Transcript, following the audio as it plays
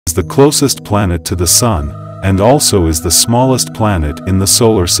is the closest planet to the Sun, and also is the smallest planet in the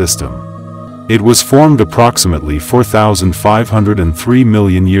solar system. It was formed approximately 4,503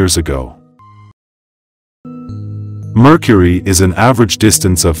 million years ago. Mercury is an average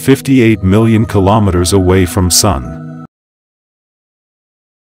distance of 58 million kilometers away from Sun.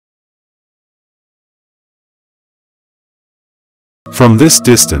 From this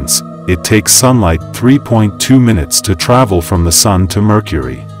distance, it takes sunlight 3.2 minutes to travel from the Sun to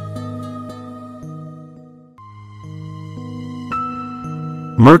Mercury.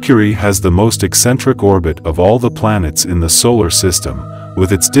 Mercury has the most eccentric orbit of all the planets in the solar system,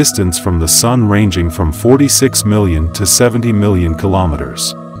 with its distance from the Sun ranging from 46 million to 70 million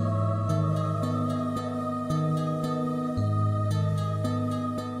kilometers.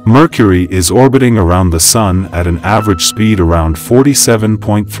 Mercury is orbiting around the Sun at an average speed around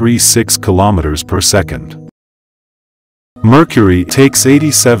 47.36 kilometers per second. Mercury takes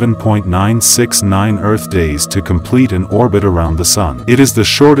 87.969 Earth days to complete an orbit around the Sun. It is the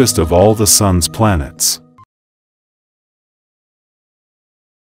shortest of all the Sun's planets.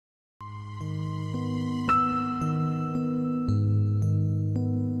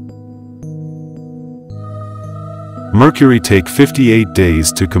 Mercury takes 58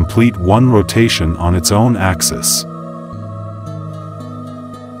 days to complete one rotation on its own axis.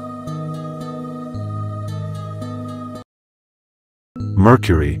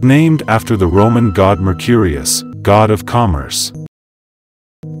 Mercury, named after the Roman god Mercurius, god of commerce.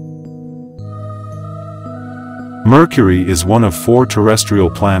 Mercury is one of 4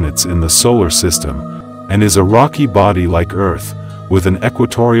 terrestrial planets in the solar system, and is a rocky body like Earth, with an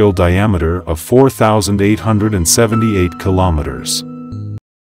equatorial diameter of 4,878 kilometers.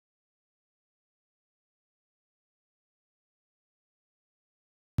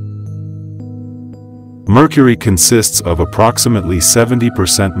 Mercury consists of approximately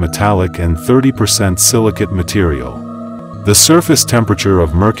 70% metallic and 30% silicate material. The surface temperature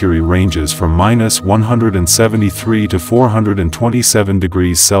of Mercury ranges from -173 to 427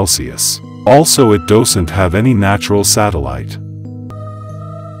 degrees Celsius. Also, it doesn't have any natural satellite.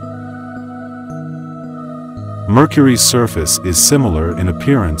 Mercury's surface is similar in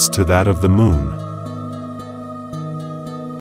appearance to that of the Moon.